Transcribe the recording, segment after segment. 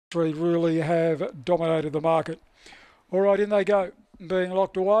Three really have dominated the market. All right, in they go, being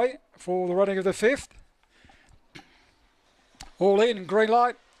locked away for the running of the fifth. All in, green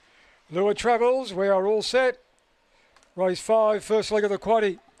light. Lure travels, we are all set. Race 5, first leg of the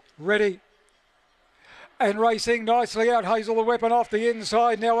quaddie, ready. And racing nicely out, Hazel the Weapon off the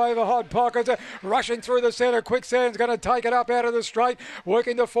inside, now over Hot Pockets, rushing through the centre, Quicksand's going to take it up out of the straight,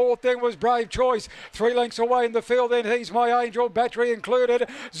 working the fourth, then was Brave Choice, 3 lengths away in the field, then He's My Angel, Battery included,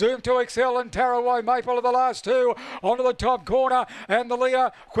 Zoom to Excel and Taraway Maple are the last two, onto the top corner, and the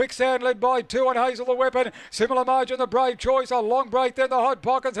leader, Quicksand led by 2 and Hazel the Weapon, similar margin, the Brave Choice, a long break, then the Hot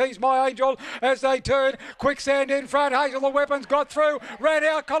Pockets, He's My Angel, as they turn, Quicksand in front, Hazel the Weapon's got through, ran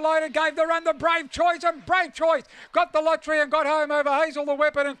out, collided, gave the run, the Brave Choice, and Brave Choice got the lottery and got home over Hazel the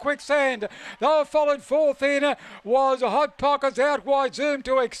Weapon and Quicksand. They were followed fourth in was Hot Pockets out wide, Zoom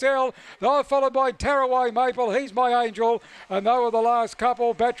to Excel. They were followed by Taraway Maple, He's My Angel, and they were the last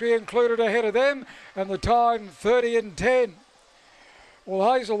couple, Battery included ahead of them, and the time 30 and 10.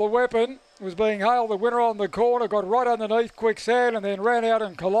 Well, Hazel the Weapon was being hailed the winner on the corner, got right underneath Quicksand and then ran out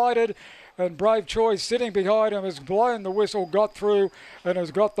and collided. And Brave Choice sitting behind him has blown the whistle, got through and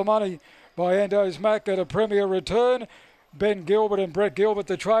has got the money by Ando's Mac at a premier return. Ben Gilbert and Brett Gilbert,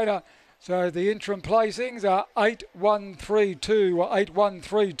 the trainer. So the interim placings are 8132,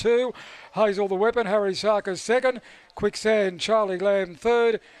 8132. Hazel the Weapon, Harry Sarkis second. Quicksand, Charlie Lamb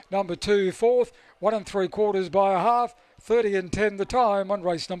third. Number 2 fourth. 1 3/4 by a half. 30 and 10 the time on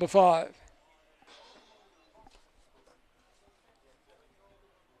race number 5.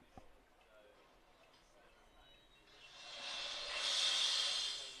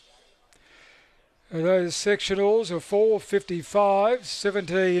 Those sectionals are 4:55,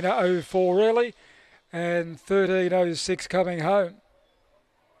 17:04 early, and 13:06 coming home.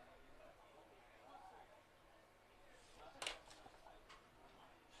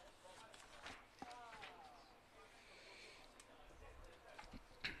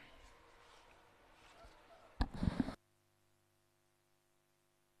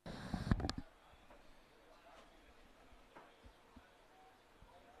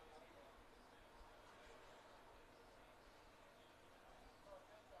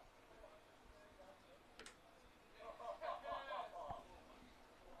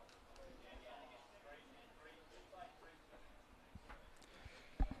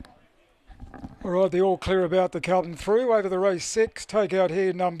 All right, they're all clear about the come through. Over the race 6, take out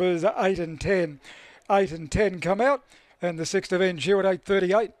here numbers 8 and 10. 8 and 10 come out, and the 6th event due at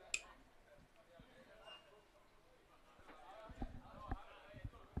 8:38.